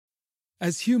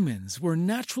As humans, we're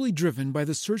naturally driven by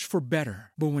the search for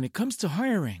better. But when it comes to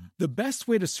hiring, the best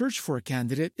way to search for a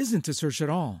candidate isn't to search at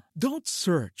all. Don't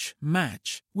search,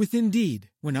 match with Indeed.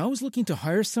 When I was looking to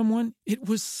hire someone, it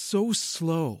was so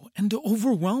slow and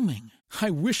overwhelming.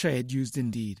 I wish I had used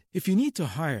Indeed. If you need to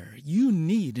hire, you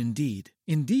need Indeed.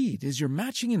 Indeed is your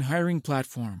matching and hiring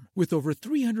platform with over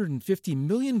 350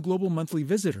 million global monthly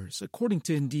visitors, according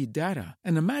to Indeed data,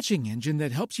 and a matching engine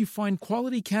that helps you find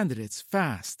quality candidates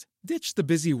fast. Ditch the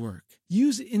busy work.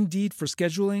 Use Indeed for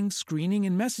scheduling, screening,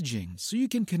 and messaging so you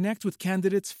can connect with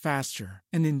candidates faster.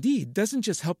 And Indeed doesn't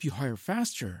just help you hire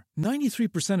faster.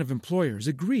 93% of employers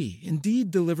agree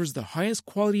Indeed delivers the highest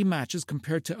quality matches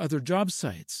compared to other job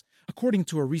sites, according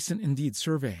to a recent Indeed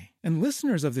survey. And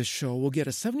listeners of this show will get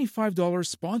a $75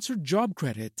 sponsored job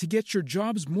credit to get your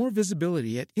jobs more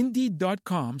visibility at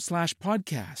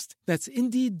Indeed.com/podcast. That's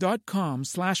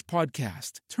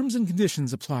Indeed.com/podcast. Terms and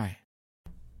conditions apply.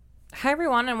 Hi,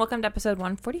 everyone, and welcome to episode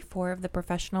 144 of the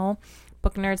Professional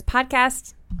Book Nerds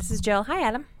podcast. This is Jill. Hi,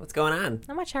 Adam. What's going on?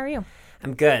 Not much. How are you?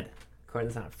 I'm good. Recording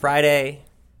this on a Friday.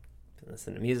 Been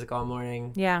listening to music all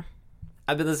morning. Yeah.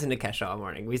 I've been listening to Kesha all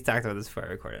morning. We talked about this before I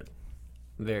recorded.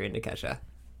 I'm very into Kesha.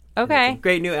 Okay. It's a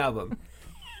great new album.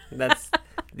 That's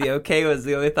the okay was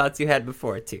the only thoughts you had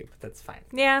before, too. But that's fine.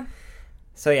 Yeah.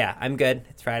 So, yeah, I'm good.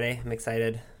 It's Friday. I'm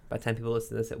excited. By the time people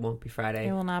listen to this, it won't be Friday.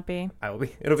 It will not be. I will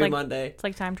be. It'll be Monday. It's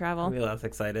like time travel. I'll be less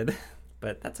excited,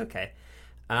 but that's okay.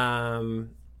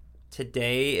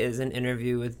 Today is an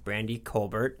interview with Brandy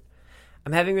Colbert.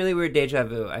 I'm having really weird deja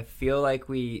vu. I feel like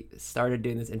we started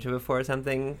doing this intro before or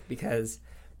something because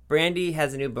Brandy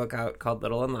has a new book out called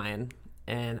Little and Lion,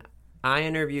 and I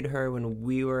interviewed her when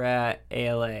we were at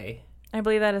ALA. I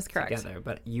believe that is correct. Together,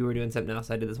 but you were doing something else.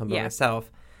 So I did this one by myself.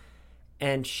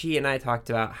 And she and I talked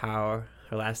about how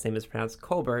her last name is pronounced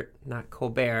Colbert, not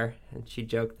Colbert. And she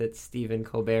joked that Stephen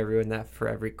Colbert ruined that for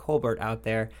every Colbert out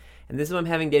there. And this is why I'm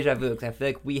having deja vu, because I feel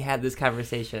like we had this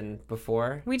conversation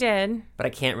before. We did. But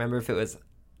I can't remember if it was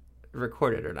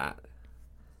recorded or not.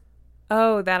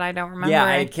 Oh, that I don't remember. Yeah,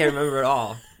 I can't remember at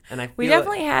all. And we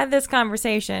definitely had this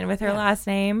conversation with her last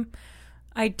name.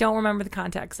 I don't remember the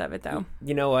context of it, though.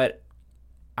 You know what?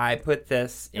 I put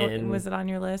this in... Was it on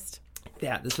your list?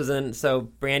 Yeah, this was in... So,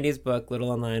 Brandy's book,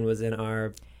 Little and Lion, was in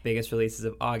our biggest releases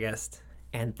of August.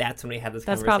 And that's when we had this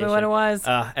conversation. That's probably what it was.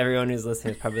 Everyone who's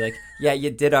listening is probably like, yeah,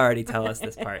 you did already tell us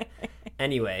this part.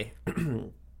 Anyway,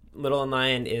 Little and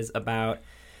Lion is about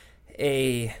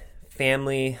a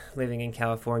family living in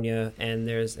California, and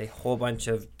there's a whole bunch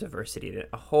of diversity in it.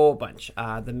 A whole bunch.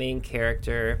 The main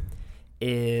character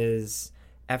is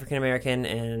African-American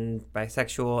and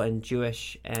bisexual and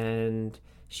Jewish, and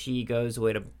she goes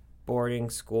away to boarding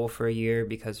school for a year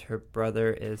because her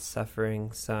brother is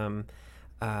suffering some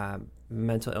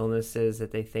mental illnesses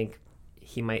that they think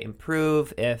he might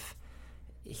improve if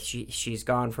she's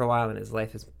gone for a while and his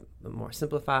life is more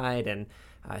simplified, and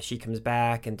she comes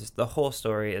back, and just the whole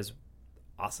story is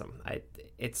awesome.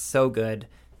 It's so good.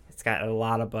 It's got a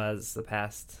lot of buzz the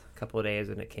past couple of days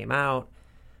when it came out.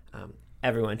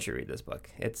 Everyone should read this book.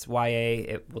 It's YA.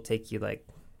 It will take you like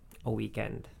a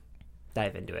weekend.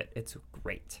 Dive into it. It's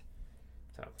great.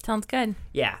 So sounds good.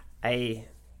 Yeah, I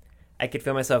could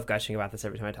feel myself gushing about this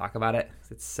every time I talk about it.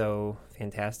 It's so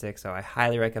fantastic. So I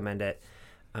highly recommend it.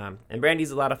 And Brandy's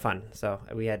a lot of fun. So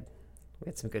we had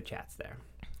some good chats there.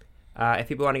 If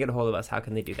people want to get a hold of us, how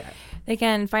can they do that? They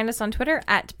can find us on Twitter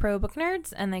at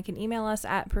ProBookNerds, and they can email us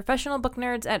at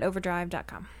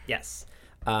professionalbooknerds@overdrive.com. Yes.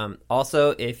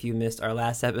 Also, if you missed our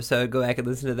last episode, go back and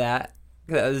listen to that.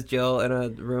 That was Jill in a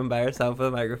room by herself with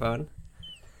a microphone.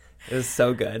 It was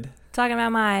so good. Talking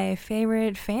about my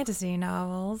favorite fantasy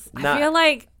novels. I feel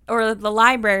like, or the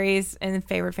libraries and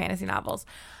favorite fantasy novels.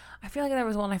 I feel like there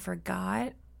was one I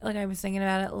forgot. Like I was thinking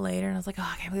about it later, and I was like,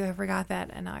 "Oh, I can't believe I forgot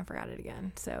that," and now I forgot it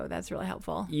again. So that's really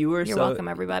helpful. You're welcome,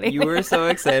 everybody. You were so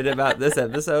excited about this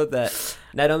episode that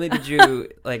not only did you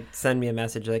like send me a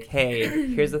message like, "Hey,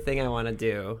 here's the thing I want to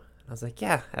do," I was like,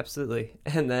 "Yeah, absolutely."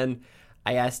 And then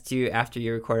I asked you after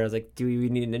you recorded, I was like, "Do we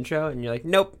need an intro?" And you're like,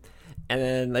 "Nope." And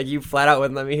then like you flat out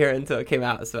wouldn't let me hear it until it came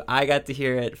out, so I got to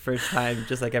hear it first time,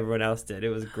 just like everyone else did. It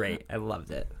was great. I loved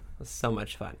it. It was so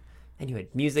much fun. And you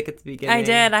had music at the beginning. I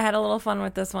did. I had a little fun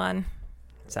with this one.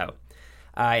 So,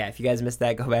 yeah, if you guys missed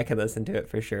that, go back and listen to it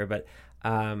for sure. But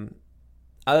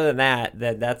other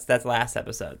than that's last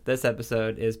episode. This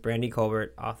episode is Brandy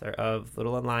Colbert, author of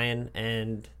Little and Lion.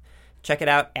 And check it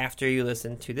out after you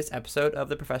listen to this episode of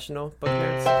the Professional Book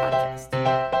Nerds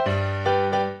podcast.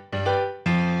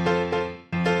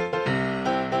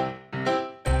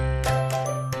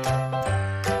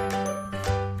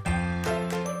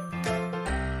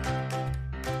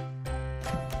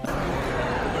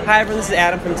 Hi everyone, this is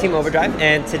Adam from Team Overdrive,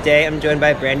 and today I'm joined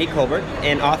by Brandy Colbert,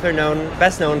 an author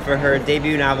best known for her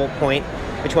debut novel, Point,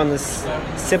 which won the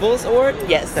Sybil's Award?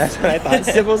 Yes. That's what I thought.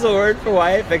 Sybil's Award for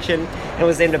YA fiction, and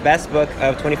was named a Best Book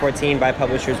of 2014 by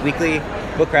Publishers Weekly,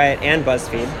 Book Riot, and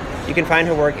BuzzFeed. You can find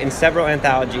her work in several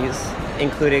anthologies,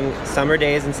 including Summer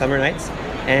Days and Summer Nights,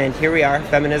 and Here We Are,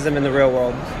 Feminism in the Real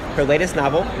World. Her latest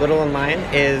novel, Little and Lion,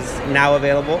 is now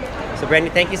available. So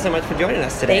Brandy, thank you so much for joining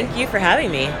us today. Thank you for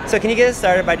having me. So can you get us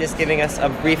started by just giving us a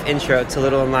brief intro to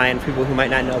Little and Lion for people who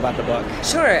might not know about the book?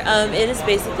 Sure. It is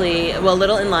basically,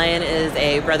 Little and Lion is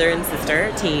a brother and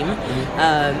sister team,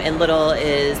 and Little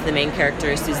is the main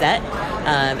character, Suzette.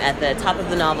 At the top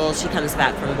of the novel, she comes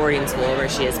back from boarding school where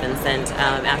she has been sent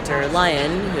after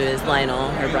Lion, who is Lionel,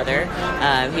 her brother.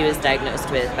 He was diagnosed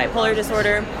with bipolar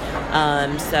disorder.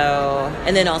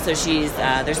 And then also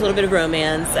there's a little bit of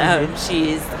romance.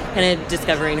 She's kind of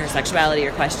discovering her sexuality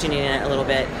or questioning it a little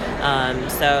bit.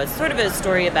 So it's sort of a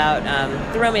story about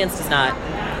the romance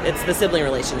it's the sibling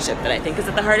relationship that I think is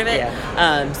at the heart of it.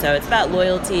 Yeah. So it's about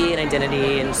loyalty and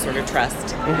identity and sort of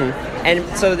trust. Mm-hmm.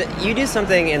 And so you do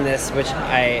something in this, which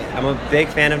I'm a big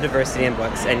fan of diversity in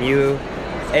books, and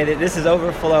this is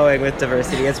overflowing with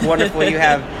diversity. It's wonderful. You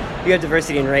have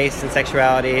diversity in race and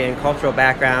sexuality and cultural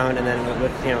background, and then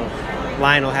with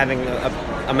Lionel having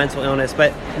a mental illness,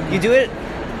 but you do it,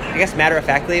 I guess,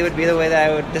 matter-of-factly would be the way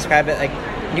that I would describe it. Like,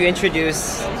 you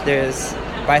introduce, there's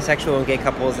bisexual and gay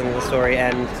couples in the story,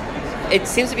 and it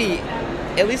seems to be,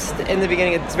 at least in the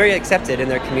beginning, it's very accepted in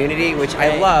their community, which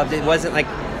I loved. It wasn't like,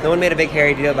 no one made a big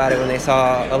hairy deal about it when they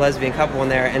saw a lesbian couple in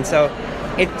there, and so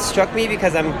it struck me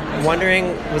because I'm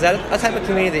wondering, was that a type of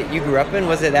community that you grew up in?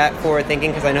 Was it that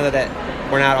forward-thinking? Because I know that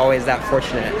we're not always that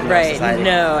fortunate in our society.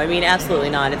 No, I mean, absolutely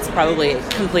not. It's probably a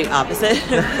complete opposite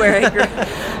where I grew.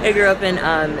 I grew up in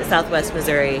Southwest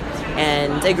Missouri,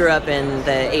 and I grew up in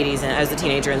the 80s, and I was a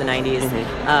teenager in the 90s.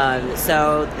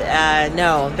 Mm-hmm.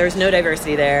 No, there's no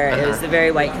diversity there. It was a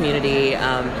very white community.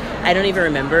 I don't even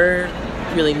remember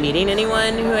really meeting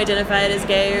anyone who identified as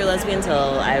gay or lesbian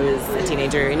until I was a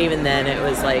teenager, and even then it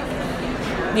was like,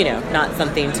 not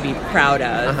something to be proud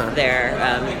of there,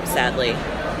 sadly.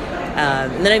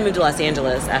 And then I moved to Los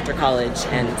Angeles after college,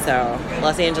 and so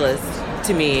Los Angeles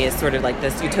to me is sort of like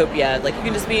this utopia, like you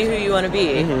can just be who you want to be.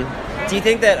 Mm-hmm. Do you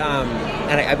think that,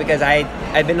 because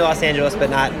I've been to Los Angeles, but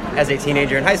not as a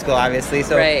teenager in high school, obviously,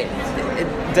 so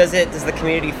does the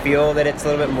community feel that it's a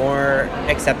little bit more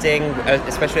accepting,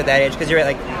 especially at that age? Because you're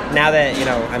right, like, now that,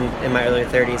 I'm in my early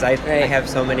 30s, I have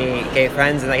so many gay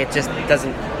friends, and like, it just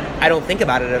doesn't, I don't think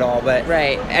about it at all, but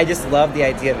I just love the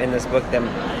idea of, in this book, them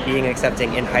being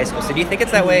accepting in high school. So do you think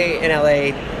it's that way in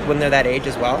LA when they're that age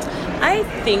as well? I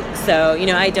think so.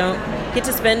 I don't get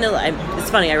to spend, it's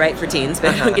funny, I write for teens,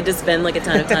 but I don't get to spend like a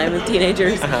ton of time with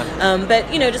teenagers. But,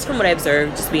 just from what I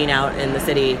observed, just being out in the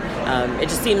city, it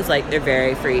just seems like they're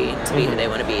very free to be who they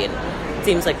want to be. And it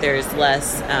seems like there's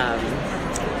less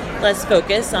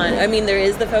focus on, there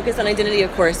is the focus on identity,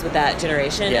 of course, with that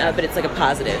generation, but it's like a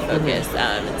positive focus.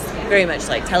 It's very much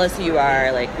like, tell us who you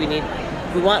are, like, we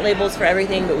want labels for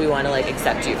everything, but we want to, like,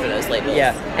 accept you for those labels.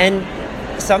 Yeah, and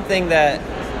something that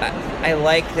I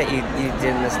like that you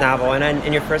did in this novel, and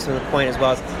in your first one, The Point as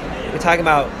well, is you're talking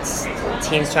about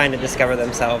teens trying to discover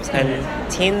themselves, and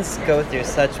teens go through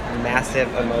such massive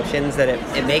emotions that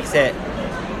it makes it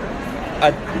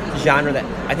a genre that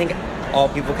I think all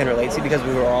people can relate to, because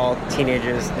we were all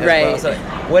teenagers as well. So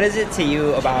what is it to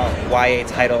you about YA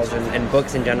titles and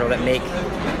books in general that make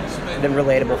them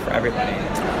relatable for everybody?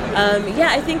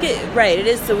 I think it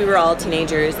is. So we were all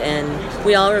teenagers, and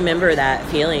we all remember that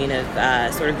feeling of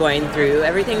sort of going through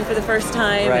everything for the first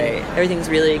time. And everything's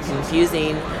really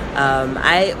confusing.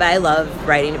 I love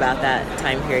writing about that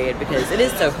time period because it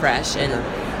is so fresh, and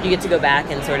you get to go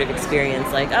back and sort of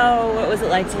experience, like, oh, what was it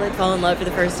like to, like, fall in love for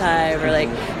the first time, or like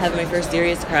have my first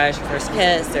serious crush, or first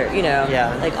kiss, or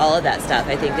like all of that stuff.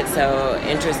 I think it's so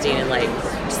interesting and like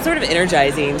just sort of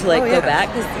energizing to like go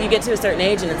back, because you get to a certain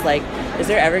age and it's like, is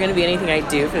there ever going to be anything I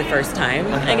do for the first time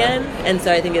again? And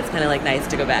so I think it's kind of like nice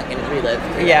to go back and relive.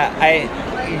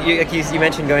 You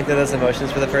mentioned going through those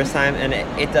emotions for the first time, and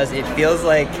it feels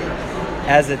like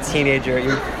as a teenager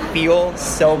you feel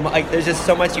so much, like there's just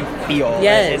so much you feel,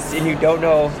 and you don't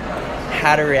know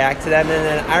how to react to them. And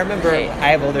then I remember I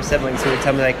have older siblings who would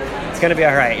tell me, like, it's gonna be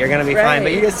all right, you're gonna be fine,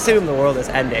 but you assume the world is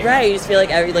ending. You just feel like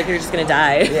you're just gonna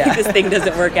die. This thing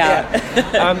doesn't work out.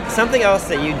 Something else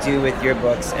that you do with your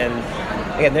books, and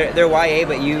again, they're YA,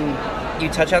 but you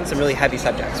touch on some really heavy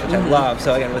subjects, which I love.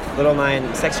 So again, with Little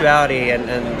Lion, sexuality and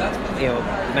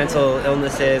mental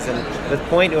illnesses, and with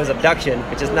Point, it was abduction,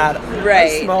 which is not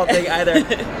a small thing either.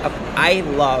 I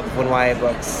love when YA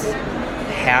books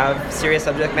have serious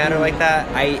subject matter like that,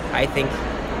 I think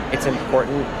it's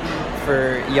important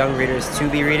for young readers to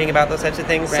be reading about those types of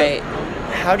things. Right. So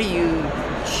how do you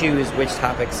choose which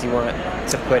topics you want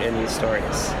to put in these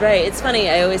stories? Right. It's funny.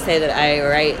 I always say that I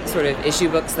write sort of issue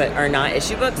books that are not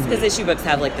issue books, because issue books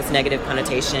have like this negative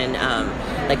connotation,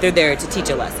 like they're there to teach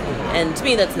a lesson. And to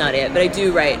me, that's not it. But I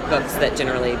do write books that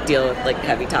generally deal with like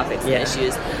heavy topics and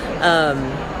issues.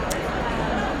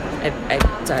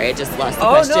 Sorry, I just lost the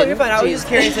question. Oh, no, you're fine. I was just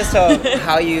curious as to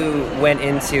how you went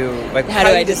into, like, how do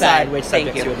I decide which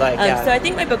subjects you would like. So I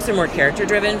think my books are more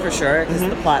character-driven, for sure, because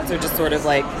the plots are just sort of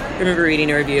like, I remember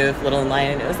reading a review of Little and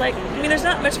Lion, and it was like, I mean, there's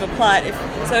not much of a plot,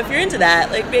 so if you're into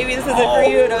that, like, maybe this isn't for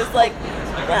you, and I was like,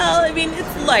 well, I mean,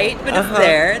 it's light, but it's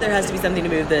there. There has to be something to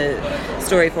move the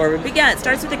story forward. But yeah, it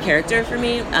starts with the character for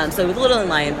me. So with Little and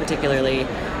Lion particularly,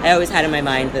 I always had in my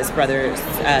mind this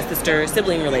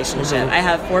brother-sister-sibling relationship. I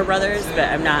have 4 brothers, but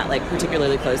I'm not like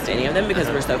particularly close to any of them because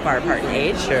we're so far apart in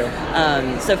age. Sure.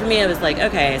 So for me, I was like,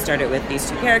 okay, I started with these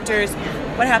 2 characters.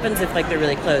 What happens if like they're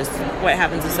really close? What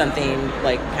happens if something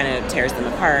like kind of tears them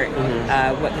apart?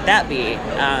 What could that be?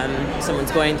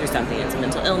 Someone's going through something. It's a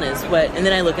mental illness. And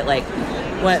then I look at like,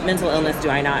 what mental illness do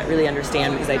I not really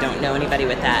understand because I don't know anybody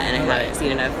with that, and I haven't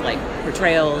seen enough like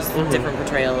portrayals, different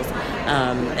portrayals,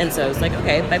 and so I was like,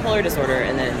 okay, bipolar disorder,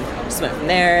 and then just went from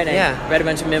there, and I read a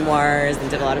bunch of memoirs and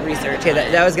did a lot of research. Okay,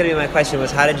 that was going to be my question,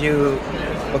 was how did you,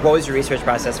 what was your research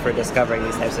process for discovering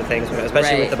these types of things,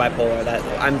 especially with the bipolar? That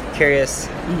I'm curious,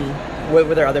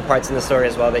 were there other parts in the story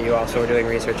as well that you also were doing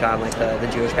research on, like the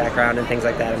Jewish background and things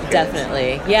like that?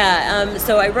 Definitely, yeah.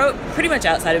 So I wrote pretty much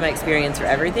outside of my experience for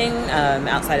everything,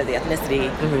 outside of the ethnicity.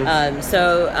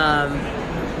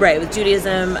 Right, with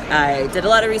Judaism, I did a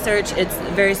lot of research. It's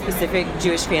a very specific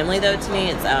Jewish family, though, to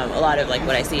me. It's a lot of like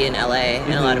what I see in LA,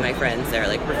 and a lot of my friends, they're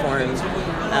like Reformed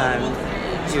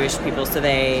Jewish people, so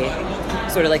they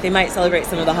sort of like, they might celebrate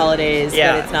some of the holidays,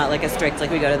 but it's not like a strict,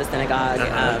 like we go to the synagogue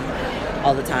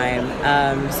all the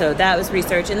time. So that was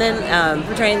research. And then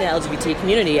portraying the LGBT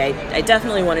community, I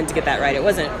definitely wanted to get that right. It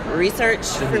wasn't research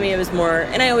for me, it was more,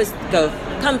 and I always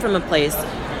come from a place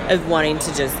of wanting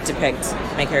to just depict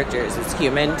my characters as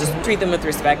human, just treat them with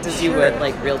respect as you would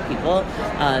like real people.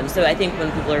 So I think when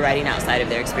people are writing outside of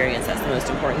their experience, that's the most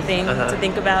important thing to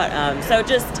think about. So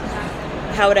just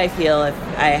how would I feel if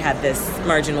I had this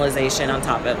marginalization on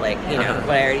top of like, you know,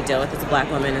 what I already deal with as a black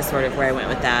woman is sort of where I went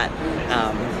with that.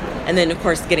 And then, of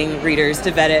course, getting readers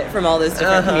to vet it from all those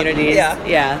different communities.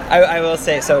 Yeah. I will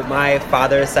say, so my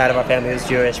father's side of our family is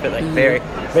Jewish, but like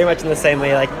very much in the same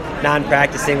way, like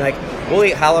non-practicing, like we'll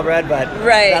eat challah bread, but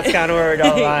that's kind of where we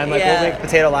draw the line. Like we'll make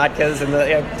potato latkes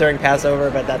during Passover,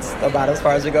 but that's about as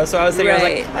far as we go. So I was thinking, I was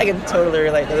like, I can totally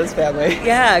relate to this family.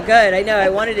 Yeah, good. I know. I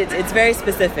wanted it. It's very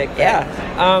specific.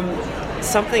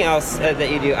 Something else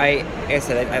that you do, like I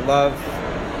said, I love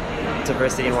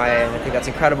diversity in YA, and I think that's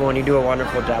incredible, and you do a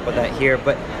wonderful job with that here.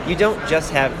 But you don't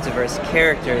just have diverse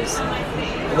characters.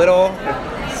 Little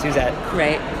Suzette,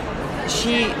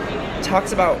 she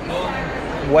talks about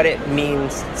what it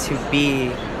means to be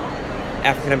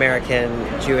African American,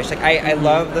 Jewish. Like I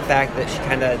love the fact that she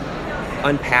kind of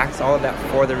unpacks all of that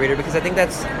for the reader, because I think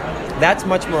that's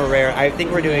much more rare. I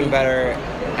think we're doing better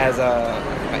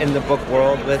in the book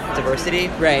world with diversity,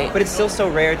 but it's still so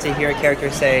rare to hear a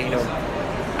character say, you know,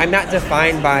 I'm not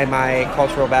defined by my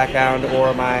cultural background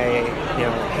or my, you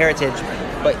know, heritage,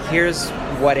 but here's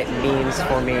what it means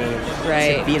for me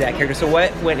to be that character. So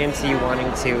what went into you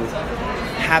wanting to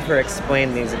have her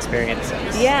explain these experiences?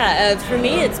 For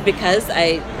me, it's because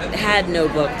I had no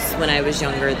books when I was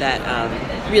younger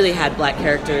that really had black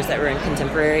characters that were in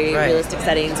contemporary realistic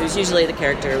settings. It was usually the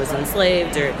character was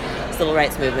enslaved or civil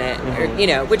rights movement, or, you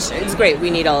know, which is great. We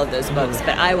need all of those books,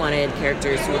 but I wanted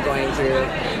characters who were going through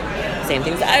same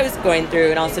things I was going through,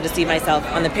 and also to see myself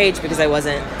on the page, because I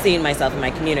wasn't seeing myself in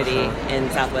my community in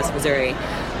Southwest Missouri.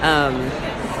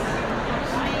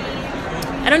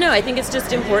 I don't know, I think it's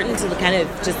just important to kind of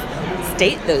just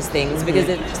state those things, because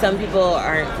if some people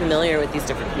aren't familiar with these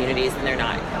different communities and they're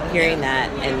not hearing that,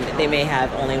 and they may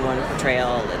have only one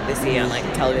portrayal that they see on like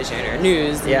television or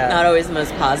news, not always the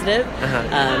most positive.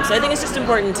 So I think it's just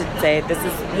important to say, this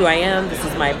is who I am, this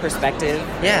is my perspective,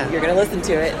 you're going to listen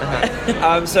to it.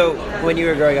 So when you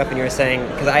were growing up and you were saying,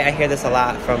 because I hear this a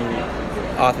lot from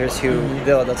authors who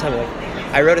they'll tell me, like,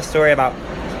 I wrote a story about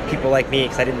people like me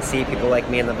because I didn't see people like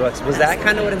me in the books. Was that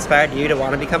kind of what inspired you to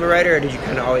want to become a writer, or did you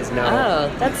kind of always know?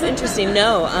 Oh, that's interesting.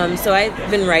 No. So I've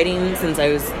been writing since I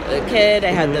was a kid. I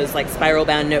had those like spiral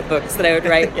bound notebooks that I would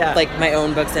write like my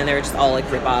own books in. They were just all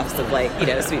like rip-offs of like, you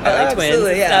know, Sweet Valley Twins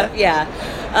and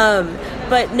stuff.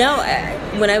 But no,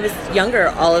 when I was younger,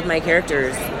 all of my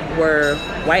characters were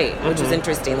white, which was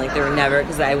interesting. Like, there were never,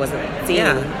 because I wasn't seeing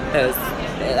those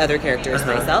other characters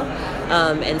myself.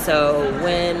 And so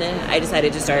when I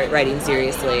decided to start writing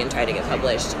seriously and try to get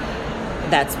published,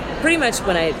 that's pretty much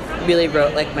when I really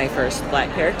wrote like my first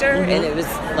black character, and it was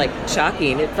like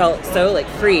shocking. It felt so like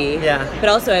free, but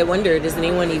also I wondered, is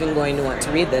anyone even going to want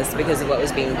to read this because of what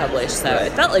was being published? So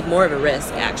it felt like more of a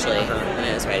risk actually when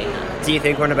I was writing that. Do you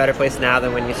think we're in a better place now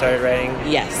than when you started writing?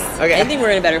 Yes. Okay. I think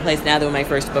we're in a better place now than when my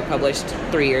first book published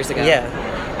 3 years ago. Yeah.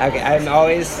 Okay. I'm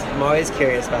always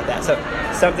curious about that. So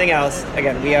something else.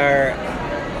 Again,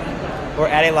 we're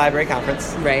at a library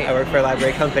conference. Right. I work for a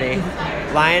library company.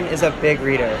 Lion is a big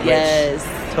reader, which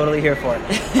totally here for.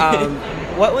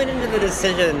 What went into the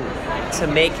decision to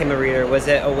make him a reader? Was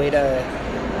it a way to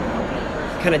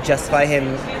kind of justify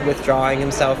him withdrawing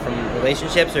himself from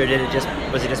relationships, or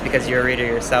was it just because you're a reader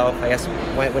yourself? I guess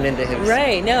what went into him?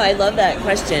 Right. No, I love that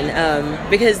question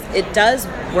because it does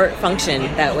function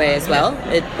that way as well.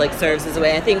 It like serves as a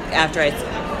way. I think after I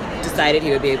decided he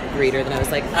would be a reader, then I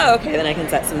was like, oh, okay, then I can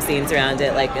set some scenes around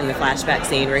it, like in the flashback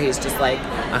scene where he's just like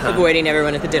avoiding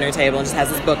everyone at the dinner table and just has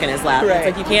his book in his lap. Right. It's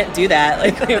like, you can't do that,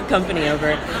 like we have company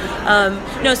over.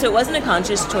 No, so it wasn't a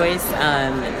conscious choice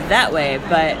that way,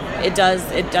 but it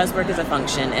does work as a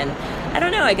function. And I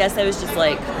don't know, I guess I was just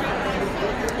like,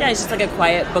 he's just like a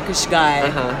quiet, bookish guy.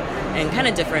 And kind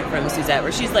of different from Suzette,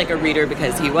 where she's like a reader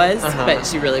because he was, but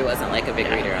she really wasn't like a big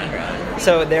reader on her own.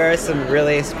 So there are some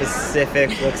really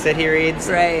specific books that he reads.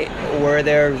 Right. Were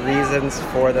there reasons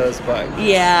for those books?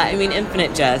 Yeah, I mean,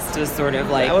 Infinite Jest was sort of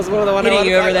like that was one of the ones hitting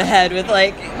you over the head with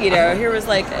like, here was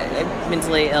like a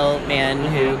mentally ill man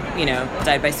who,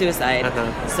 died by suicide.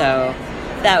 So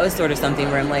that was sort of something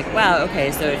where I'm like, wow,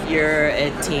 okay, so if you're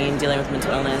a teen dealing with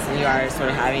mental illness and you are sort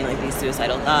of having like these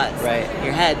suicidal thoughts in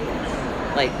your head,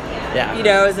 like,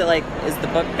 is it like, is the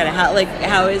book gonna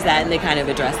how is that? And they kind of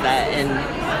address that in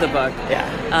the book.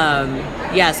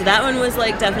 So that one was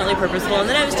like definitely purposeful. And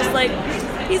then I was just like,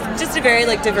 he's just a very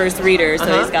like diverse reader,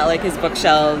 so he's got like his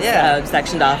bookshelves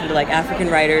sectioned off into like African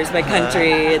writers by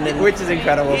country, and then which is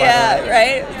incredible.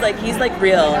 Right. It's like he's like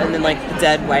real, and then like the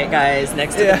dead white guys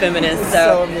next to the feminists.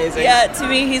 So amazing. Yeah, to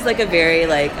me he's like a very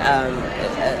like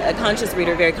a conscious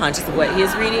reader, very conscious of what he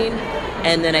is reading.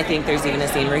 And then I think there's even a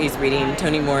scene where he's reading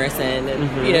Toni Morrison, and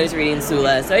he's reading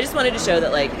Sula. So I just wanted to show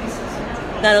that like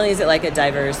not only is it like a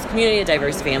diverse community, a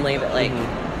diverse family, but like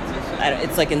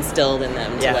it's like instilled in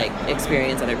them to like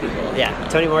experience other people. Yeah,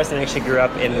 Toni Morrison actually grew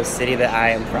up in the city that I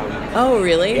am from. Oh,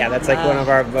 really? Yeah, that's like one of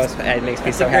our most. It makes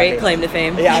me so happy. Great claim to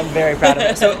fame. Yeah, I'm very proud of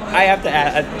it. So I have to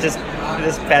add, just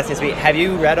this fascinates me. Have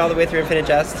you read all the way through Infinite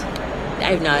Jest?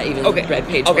 I have not even read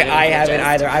page one. Okay, I haven't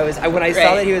either. When I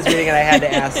saw that he was reading it, I had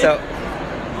to ask. So,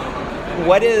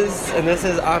 what is, and this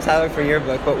is off topic for your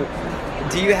book, but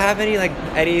do you have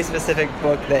any specific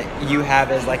book that you have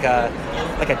as like a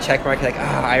check mark, like,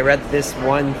 I read this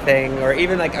one thing, or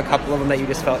even like a couple of them that you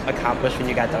just felt accomplished when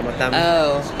you got done with them?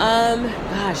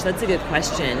 Gosh, that's a good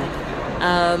question.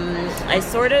 I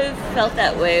sort of felt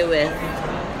that way with,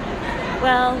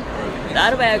 the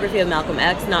autobiography of Malcolm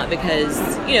X, not because,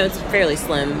 it's a fairly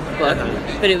slim book,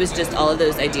 but it was just all of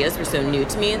those ideas were so new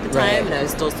to me at the time, and I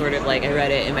was still sort of like, I read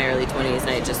it in my early 20s, and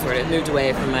I just sort of moved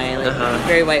away from my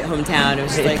very white hometown. It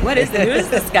was just like, who is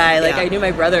this guy? Like, I knew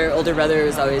my older brother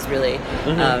was always really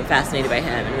fascinated by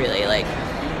him and really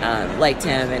liked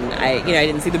him, and I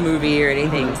didn't see the movie or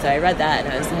anything, so I read that,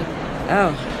 and I was like,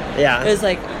 oh. Yeah. It was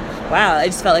like, wow, I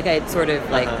just felt like I had sort of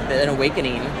like an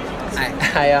awakening.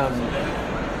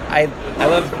 I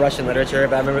love Russian literature,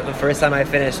 but I remember the first time I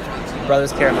finished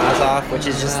Brothers Karamazov, which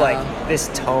is just like this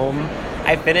tome.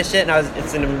 I finished it, and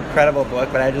it's an incredible book,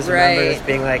 but I just remember just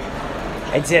being like,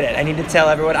 I did it. I need to tell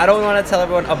everyone. I don't want to tell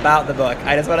everyone about the book.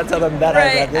 I just want to tell them that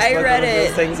I read this book. I read it.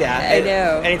 Those things, I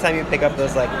know. Anytime you pick up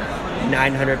those like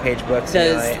 900-page books.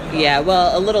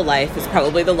 A Little Life is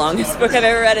probably the longest book I've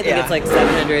ever read. I think it's like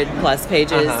 700 plus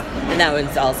pages, and that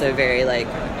one's also very like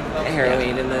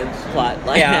harrowing in the plot.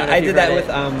 I did that with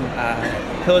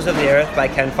Pillars of the Earth by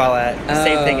Ken Follett.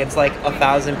 Same thing. It's like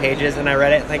 1,000 pages, and I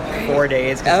read it in like 4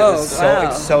 days because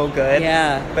it's so good.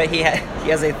 Yeah. But he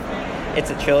has it's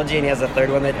a trilogy, and he has a third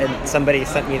one and somebody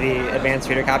sent me the advanced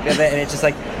reader copy of it, and it's just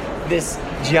like this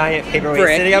giant paperweight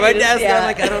sitting on my desk, and I'm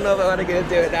like, I don't know if I want to go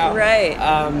do it now. Right.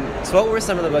 So what were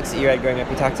some of the books that you read growing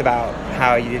up? You talked about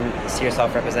how you didn't see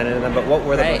yourself represented in them, but what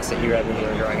were the books that you read when you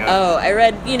were growing up? Oh, I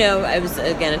read, I was,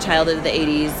 again, a child of the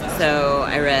 80s, so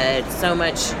I read so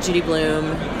much Judy Blume.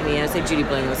 I mean, I would say Judy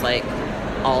Blume was like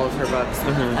all of her books.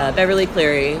 Beverly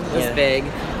Cleary was big.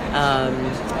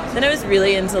 Then I was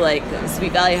really into like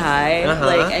Sweet Valley High.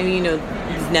 Like, I mean,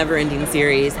 never-ending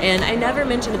series, and I never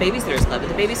mentioned the Babysitters Club, but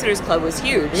the Babysitters Club was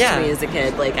huge to me as a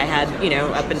kid. Like, I had,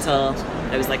 up until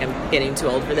I was like, I'm getting too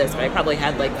old for this, but I probably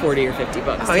had like 40 or 50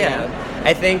 books. Oh yeah,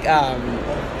 I think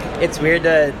it's weird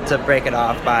to break it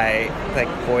off by like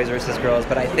boys versus girls,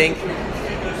 but I think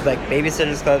like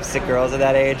Babysitters Club, sick girls at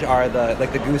that age are the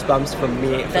Goosebumps for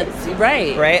me. That's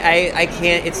right. Right? I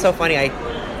can't. It's so funny.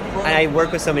 I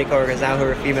work with so many coworkers now who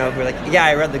are female who are like, yeah,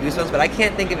 I read the Goosebumps, but I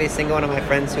can't think of a single one of my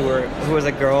friends who was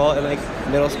a girl in like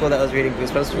middle school that was reading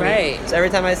Goosebumps for me. So every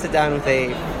time I sit down with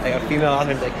a female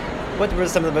author, it's like, what were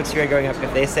some of the books you read growing up?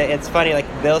 If they say, it's funny, like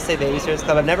they'll say Babysitters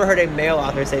Club. I've never heard a male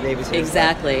author say Babysitters Club.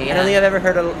 Exactly. Yeah. I don't think I've ever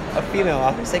heard a female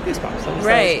author say Goosebumps. I'm just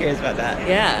always curious about that.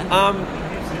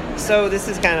 Yeah. So this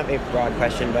is kind of a broad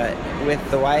question, but with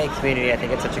the YA community, I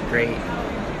think it's such a great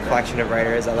collection of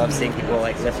writers. I love seeing people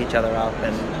like lift each other up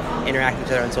and interact with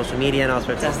each other on social media and all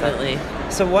sorts of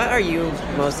stuff. So what are you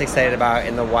most excited about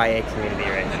in the YA community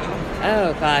right now?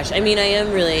 Oh gosh, I mean, I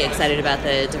am really excited about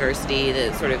the diversity,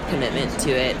 the sort of commitment to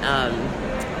it.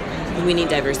 We Need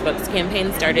Diverse Books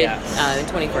campaign started in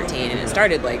 2014, and it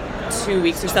started like 2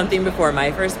 weeks or something before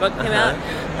my first book came out.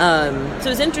 So it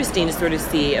was interesting to sort of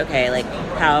see, okay, like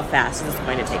how fast is this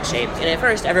going to take shape? And at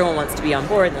first, everyone wants to be on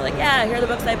board, and they're like, yeah, here are the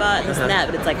books I bought, and this and that.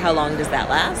 But it's like, how long does that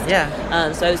last?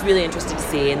 Yeah. So I was really interested to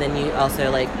see, and then you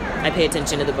also like, I pay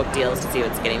attention to the book deals to see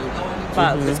what's getting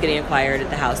bought, what's getting acquired at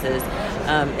the houses.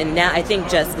 And now, I think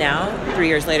just now, 3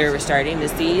 years later, we're starting to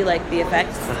see like the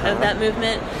effects of that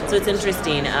movement. So it's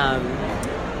interesting.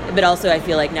 But also, I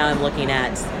feel like now I'm looking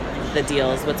at the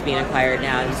deals, what's being acquired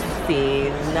now, and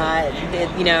seeing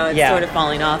it's sort of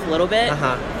falling off a little bit.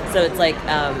 So it's like,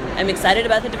 I'm excited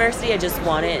about the diversity. I just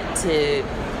want it to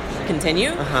continue.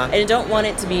 And I don't want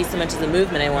it to be so much as a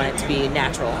movement. I want it to be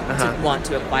natural, to want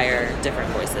to acquire different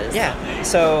voices. Yeah.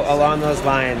 So along those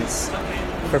lines,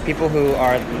 for people who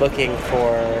are looking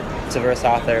for diverse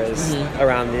authors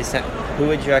around this, who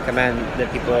would you recommend that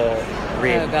people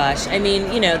read? Oh gosh, I mean,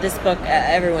 this book,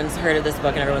 everyone's heard of this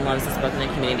book and everyone loves this book in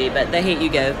the community, but The Hate You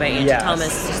Give by Angie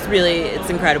Thomas, just really, it's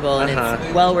incredible, and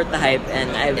it's well worth the hype.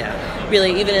 And I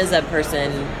really, even as a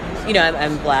person,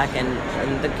 I'm black,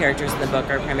 and the characters in the book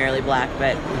are primarily black,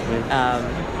 but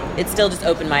it still just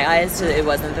opened my eyes to it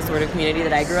wasn't the sort of community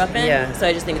that I grew up in. So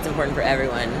I just think it's important for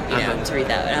everyone, to read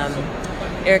that.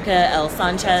 Erica L.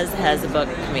 Sanchez has a book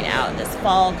coming out this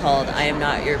fall called I Am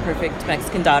Not Your Perfect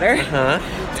Mexican Daughter. It's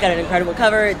got an incredible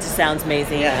cover. It just sounds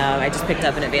amazing. I just picked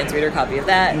up an advanced reader copy of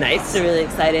that. Nice. So really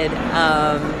excited.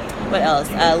 What else?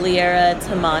 Liera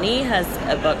Tamani has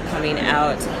a book coming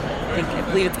out. I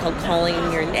believe it's called Calling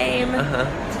Your Name.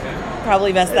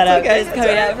 Probably messed that up. Okay. It's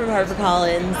coming out from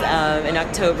HarperCollins in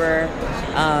October.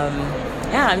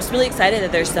 I'm just really excited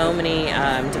that there's so many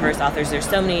diverse authors. There's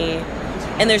so many...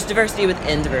 And there's diversity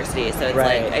within diversity. So it's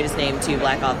like, I just named 2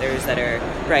 black authors that are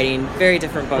writing very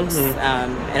different books, and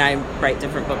I write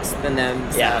different books than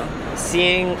them. So. Yeah.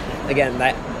 Seeing, again,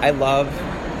 that I love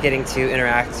getting to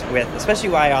interact with, especially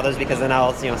YA authors, because then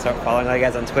I'll start following other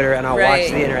guys on Twitter, and I'll watch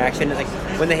the interaction. Like,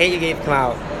 when The Hate You Gave come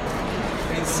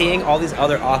out, seeing all these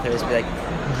other authors be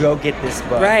like, go get this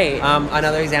book.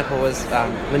 Another example was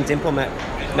when Dimple met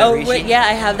Rishi.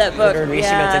 I have that book.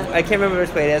 I can't remember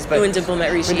which way it is, but when Dimple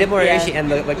met Rishi. When Dimple met Rishi,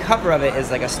 and the cover of it is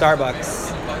like a Starbucks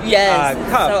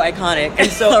cup. So iconic.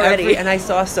 And so already. And I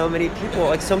saw so many people,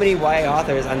 like so many YA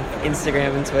authors on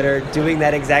Instagram and Twitter doing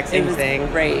that exact same thing.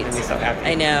 Great. It made me so happy.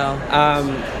 I know.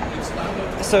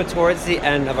 So towards the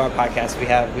end of our podcast,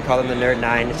 we call them the Nerd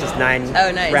 9. It's just 9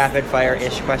 rapid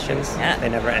fire-ish questions. They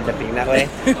never end up being that way.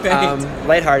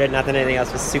 Lighthearted, not that anything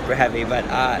else was super heavy, but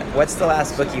what's the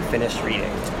last book you finished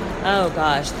reading? Oh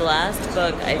gosh, the last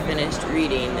book I finished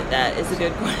reading, that is a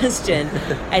good question.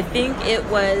 I think it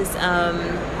was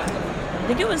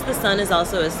The Sun Is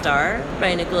Also a Star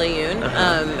by Nicola Yoon.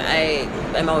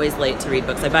 I'm always late to read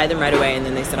books. I buy them right away and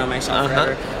then they sit on my shelf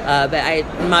forever. But I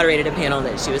moderated a panel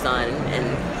that she was on,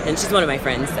 and she's one of my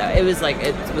friends, so it was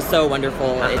so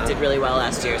wonderful. It did really well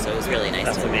last year, so it was really nice.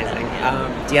 That's to read amazing.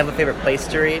 That. Do you have a favorite place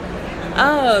to read?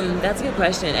 That's a good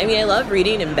question. I mean, I love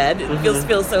reading in bed. It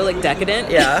feels so like decadent.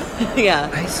 Yeah.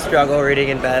 I struggle reading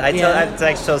in bed. I've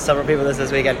told several people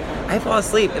this weekend. I fall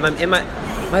asleep in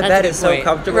my bed is so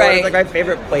comfortable. Right. It's like my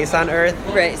favorite place on earth.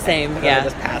 Right. Same. I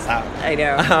just pass out. I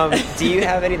know. Do you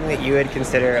have anything that you would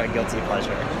consider a guilty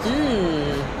pleasure?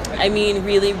 I mean,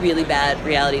 really, really bad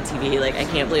reality TV. Like, I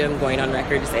can't believe I'm going on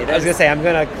record to say this. I was going to say, I'm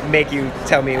going to make you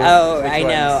tell me I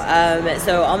know.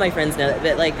 So all my friends know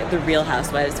that, like, the Real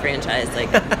Housewives franchise,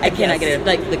 like, I cannot get it.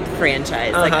 Like, the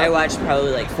franchise. Like, I watched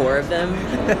probably, like, 4 of them.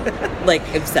 Like,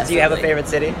 obsessively. Do you have a favorite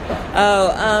city?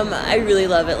 I really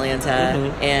love Atlanta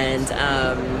and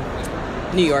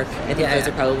New York. I think those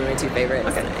are probably my 2 favorites.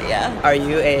 Okay. Yeah. Are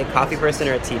you a coffee person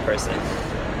or a tea person?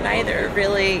 Neither,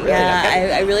 really. Yeah,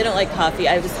 okay. I really don't like coffee.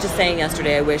 I was just saying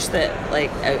yesterday, I wish that,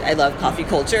 like, I love coffee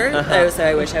culture, so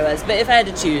I wish I was. But if I had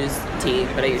to choose, tea,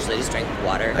 but I usually just drink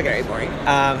water. Okay. Very boring.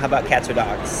 How about cats or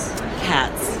dogs?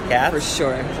 Cats. Cats? For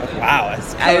sure. Wow.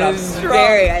 I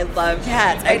love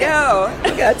cats. I know.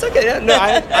 Okay, that's okay.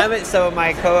 No, so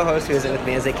my co-host who is with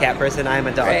me is a cat person. I'm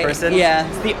a dog person. Yeah.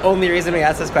 It's the only reason we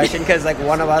asked this question, because, like,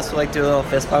 one of us will, like, do a little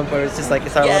fist bump where it's just, like,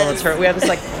 it's our little turn. We have this,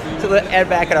 like, and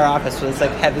back at our office where it's,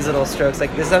 like, have these little strokes.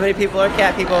 Like, there's so many people are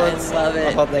cat people. I love it.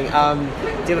 The whole thing.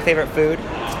 Do you have a favorite food?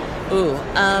 Ooh,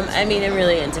 I mean, I'm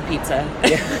really into pizza.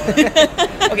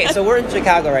 Yeah. Okay, so we're in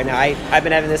Chicago right now. I've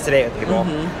been having this debate with people.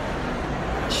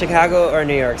 Chicago or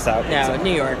New York style pizza? No,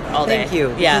 New York all day. Thank you.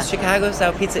 Yeah. Because Chicago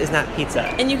style pizza is not pizza.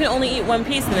 And you can only eat one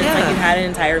piece, and it's like you've had an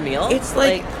entire meal. It's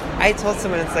like I told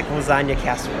someone it's like lasagna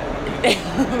casserole.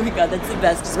 Oh my god, that's the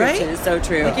best description. Right? It's so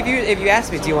true. Like if you ask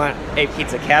me, do you want a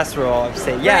pizza casserole? I'd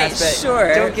say yes, but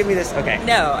sure. Don't give me this. Okay.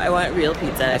 No, I want real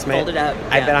pizza. Folded up.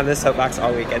 I've been on this soapbox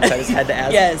all weekend, so I just had to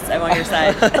ask. Yes, I'm on your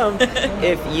side.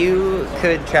 If you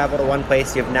could travel to one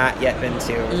place you have not yet been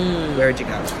to, where would you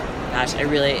go? Gosh, I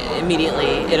really immediately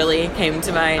Italy came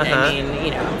to mind. I mean,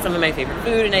 you know, some of my favorite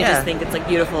food, and I just think it's like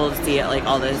beautiful to see like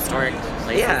all the historic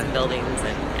places and buildings.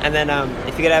 And then,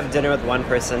 if you could have dinner with one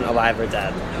person, alive or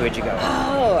dead, who would you go with?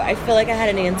 Oh, I feel like I had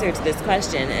an answer to this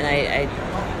question, and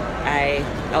I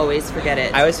always forget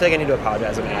it. I always feel like I need to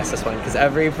apologize when I ask this one, because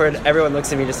everyone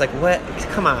looks at me just like, what?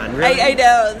 Come on, really? I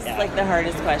know. This is like the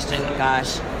hardest question.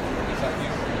 Gosh.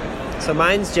 So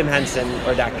mine's Jim Henson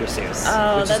or Dr.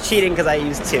 Seuss, which is cheating because I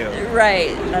used 2.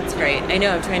 Right, that's great. I know.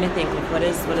 I'm trying to think. What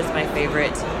is my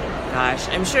favorite? Gosh,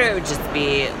 I'm sure it would just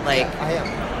be like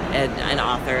an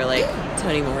author like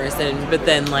Toni Morrison. But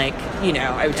then, like, you know,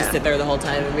 I would just sit there the whole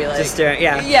time and be like, just staring.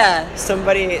 Yeah.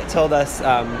 Somebody told us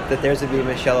that theirs would be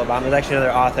Michelle Obama. There's actually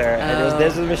another author, and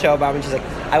theirs was Michelle Obama. And she's like,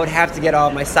 I would have to get all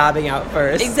of my sobbing out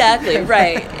first. Exactly.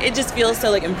 Right. It just feels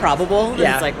so like improbable.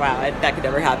 Yeah. It's like, wow, that could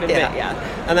never happen. Yeah. But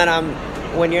yeah. And then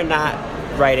when you're not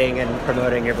writing and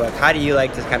promoting your book, how do you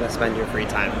like to kind of spend your free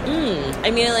time?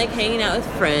 I mean, I like hanging out with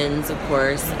friends, of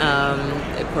course.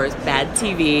 Bad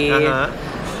TV.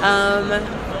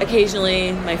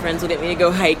 Occasionally, my friends will get me to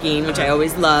go hiking, which I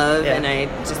always love, and I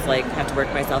just like have to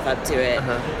work myself up to it.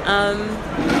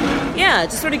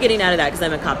 Just sort of getting out of that because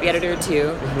I'm a copy editor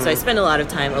too, so I spend a lot of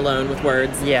time alone with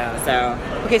words. Yeah.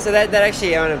 So okay, so that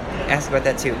actually I want to ask about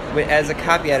that too. As a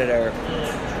copy editor,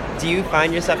 do you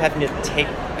find yourself having to take,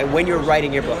 when you're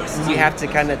writing your books, do you have to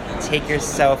kind of take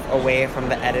yourself away from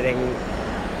the editing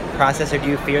process, or do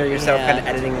you feel yourself kind of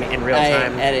editing in real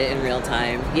time? I edit in real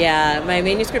time. Yeah, my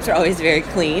manuscripts are always very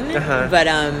clean, but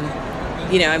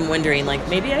you know, I'm wondering, like,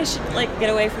 maybe I should like get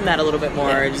away from that a little bit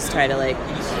more, or just try to like.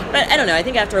 But I don't know. I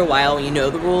think after a while, when you know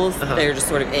the rules, they're just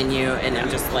sort of in you, and I'm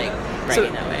just like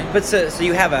writing that way. But so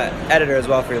you have an editor as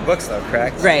well for your books, though,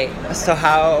 correct? Right. So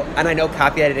how? And I know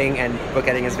copy editing and book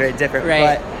editing is very different,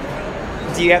 right?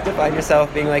 But do you have to find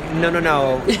yourself being like,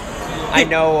 no? I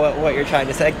know what you're trying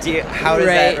to say. How does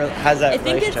that I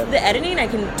think it's the editing. I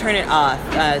can turn it off.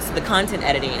 So the content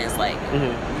editing is like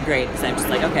great, because I'm just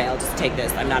like, okay, I'll just take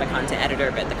this. I'm not a content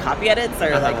editor, but the copy edits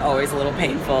are like always a little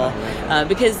painful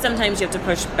because sometimes you have to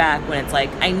push back when it's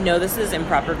like, I know this is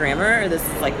improper grammar or this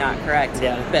is like not correct,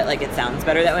 but like it sounds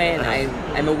better that way, and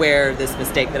I'm aware of this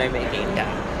mistake that I'm making.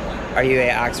 Yeah. Are you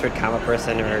a Oxford comma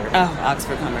person or? Oh,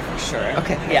 Oxford comma for sure.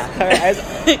 Okay. Yeah.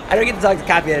 I don't get to talk to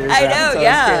copy editors. I know. So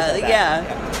yeah.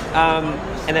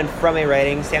 And then from a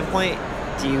writing standpoint,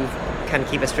 do you kind of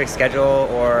keep a strict schedule,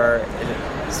 or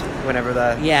is it whenever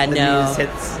the news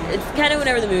hits? It's kind of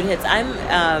whenever the mood hits.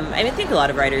 I think a lot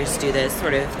of writers do this,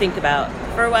 sort of think about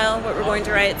for a while what we're going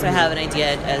to write. So I have an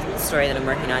idea, a story that I'm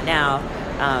working on now.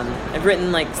 I've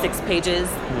written like 6 pages,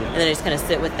 and then I just kind of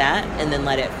sit with that and then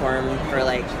let it form for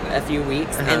like a few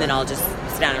weeks, and then I'll just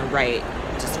sit down and write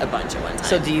just a bunch at one time.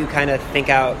 So do you kind of think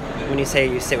out, when you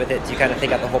say you sit with it, do you kind of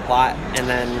think out the whole plot and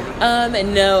then...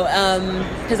 No,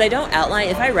 because I don't outline.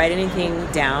 If I write anything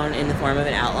down in the form of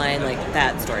an outline, like,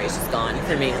 that story is just gone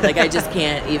for me. Like, I just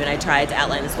can't even. I tried to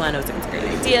outline this one. I was like, it's a great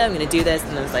idea. I'm going to do this.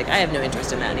 And I was like, I have no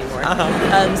interest in that anymore.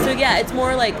 So, yeah, it's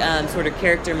more like sort of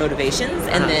character motivations,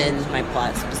 and then my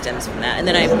plot sort of stems from that. And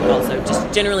then I also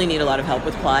just generally need a lot of help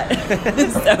with plot.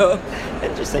 So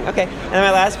interesting. Okay. And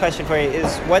my last question for you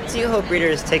is, what do you hope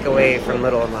readers take away from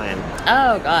Little and Lion?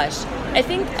 Oh, gosh. I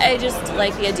think I just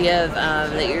like the idea of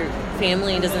that your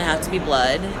family doesn't have to be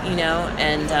blood, you know,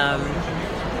 and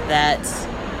that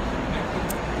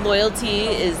loyalty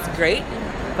is great,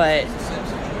 but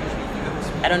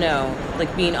I don't know,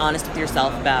 like being honest with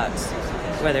yourself about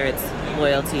whether it's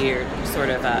loyalty or sort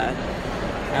of, I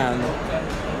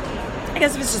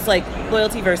guess if it's just like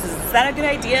loyalty versus, is that a good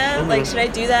idea? Mm-hmm. Like, should I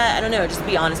do that? I don't know. Just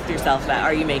be honest with yourself about,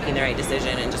 are you making the right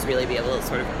decision, and just really be able to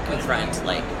sort of confront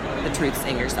like the truths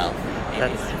in yourself. Maybe.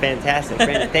 That's fantastic.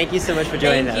 Brandon, thank you so much for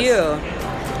joining us. Thank you.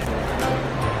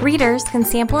 Readers can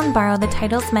sample and borrow the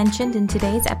titles mentioned in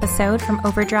today's episode from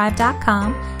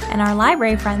Overdrive.com, and our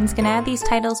library friends can add these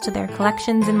titles to their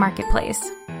collections in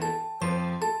Marketplace.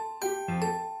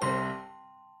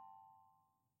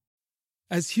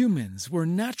 As humans, we're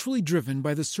naturally driven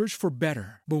by the search for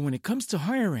better. But when it comes to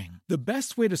hiring, the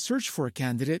best way to search for a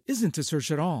candidate isn't to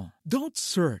search at all. Don't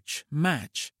search,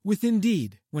 match with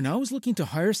Indeed. When I was looking to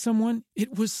hire someone,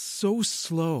 it was so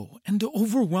slow and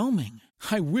overwhelming.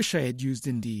 I wish I had used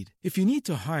Indeed. If you need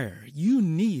to hire, you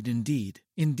need Indeed.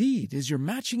 Indeed is your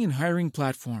matching and hiring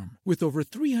platform with over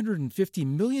 350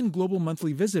 million global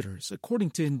monthly visitors,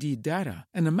 according to Indeed data,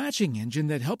 and a matching engine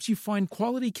that helps you find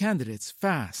quality candidates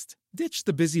fast. Ditch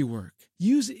the busy work.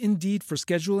 Use Indeed for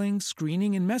scheduling,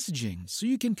 screening, and messaging so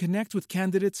you can connect with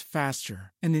candidates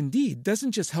faster. And Indeed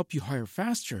doesn't just help you hire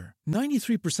faster.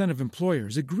 93% of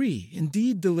employers agree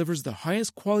Indeed delivers the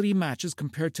highest quality matches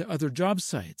compared to other job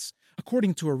sites,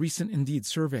 according to a recent Indeed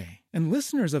survey. And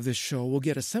listeners of this show will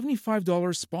get a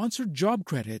 $75 sponsored job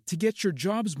credit to get your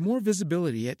jobs more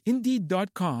visibility at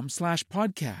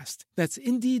Indeed.com/podcast. That's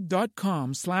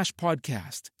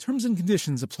Indeed.com/podcast. Terms and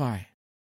conditions apply.